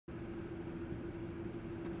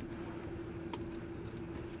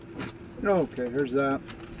Okay, here's that.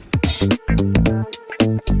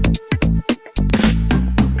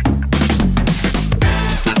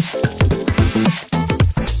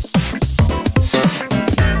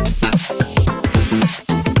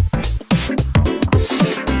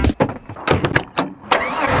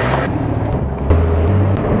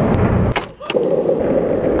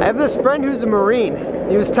 I have this friend who's a Marine.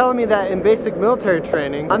 He was telling me that in basic military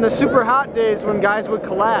training, on the super hot days when guys would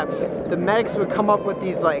collapse, the medics would come up with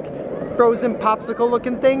these like frozen popsicle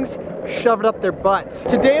looking things, shove it up their butts.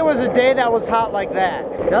 Today was a day that was hot like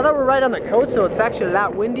that. Now that we're right on the coast, so it's actually a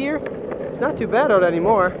lot windier, it's not too bad out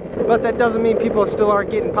anymore. But that doesn't mean people still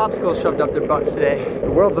aren't getting popsicles shoved up their butts today.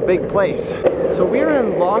 The world's a big place. So we're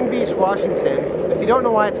in Long Beach, Washington. If you don't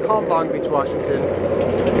know why it's called Long Beach, Washington,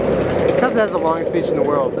 because it has the longest beach in the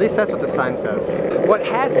world. At least that's what the sign says. What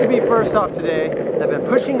has to be first off today, I've been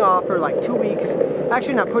pushing off for like 2 weeks.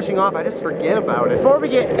 Actually not pushing off, I just forget about it. Before we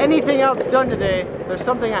get anything else done today, there's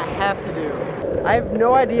something I have to do. I have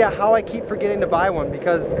no idea how I keep forgetting to buy one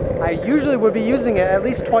because I usually would be using it at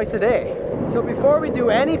least twice a day. So before we do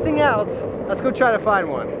anything else, let's go try to find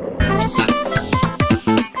one.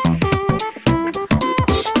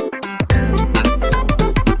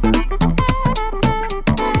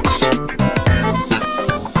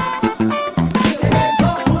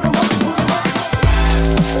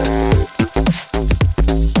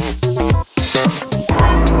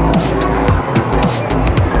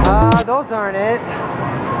 Those aren't it.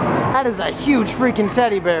 That is a huge freaking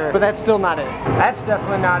teddy bear, but that's still not it. That's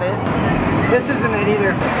definitely not it. This isn't it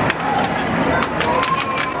either.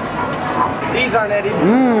 These aren't it either.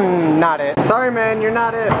 Not it. Sorry man, you're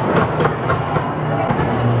not it.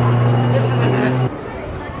 This isn't it.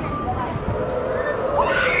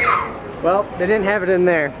 Well, they didn't have it in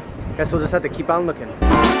there. Guess we'll just have to keep on looking.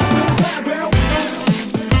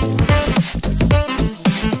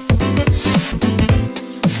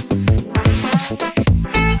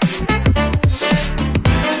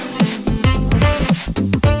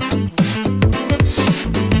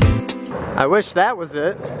 I wish that was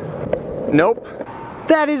it. Nope.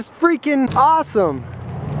 That is freaking awesome.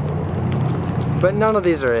 But none of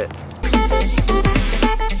these are it.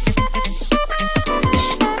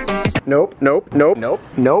 Nope, nope, nope, nope,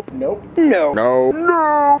 nope, nope, no, no,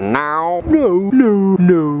 no, no, no, no,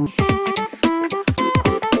 no,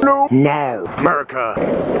 no, no, America.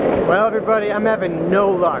 Well, everybody, I'm having no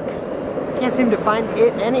luck. Can't seem to find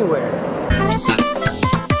it anywhere.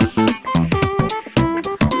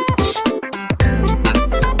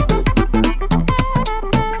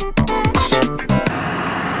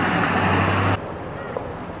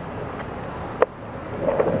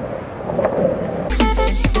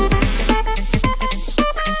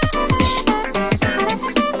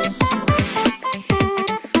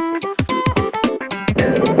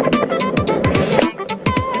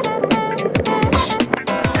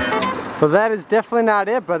 Well, that is definitely not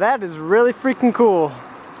it, but that is really freaking cool.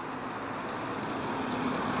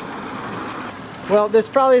 Well, this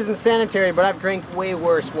probably isn't sanitary, but I've drank way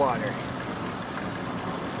worse water.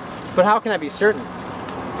 But how can I be certain?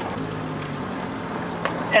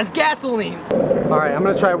 It's gasoline! Alright, I'm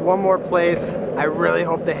gonna try one more place. I really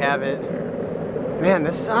hope they have it. Man,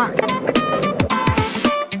 this sucks.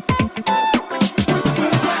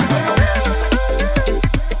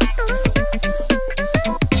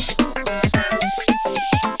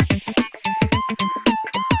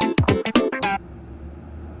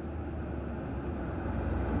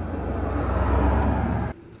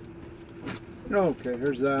 Okay,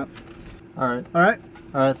 here's that. Alright. Alright.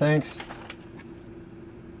 Alright, thanks.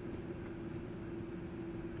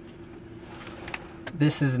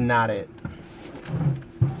 This is not it.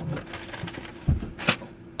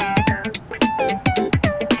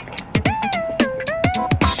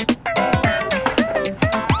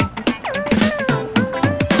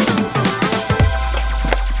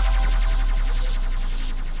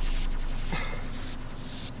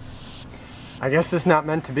 I guess it's not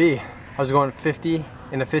meant to be. I was going 50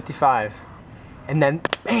 and a 55, and then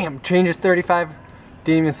bam, change of 35,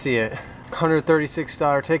 didn't even see it.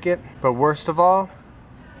 $136 ticket, but worst of all,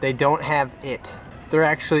 they don't have it. They're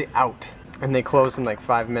actually out, and they close in like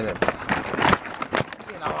 5 minutes.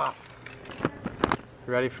 Get off.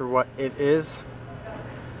 You ready for what it is?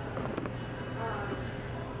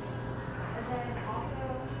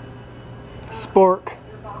 Spork.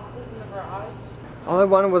 All I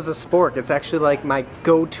wanted was a spork. It's actually like my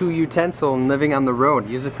go-to utensil in living on the road.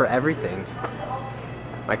 Use it for everything.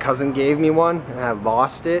 My cousin gave me one and I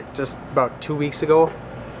lost it just about 2 weeks ago.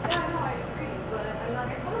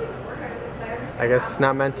 I guess it's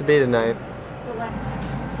not meant to be tonight.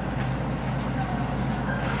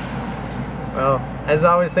 Well, as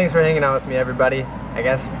always, thanks for hanging out with me, everybody. I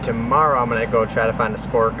guess tomorrow I'm gonna go try to find a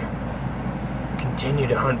spork. Continue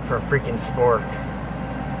to hunt for a freaking spork.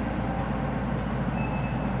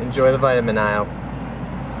 Enjoy the vitamin aisle.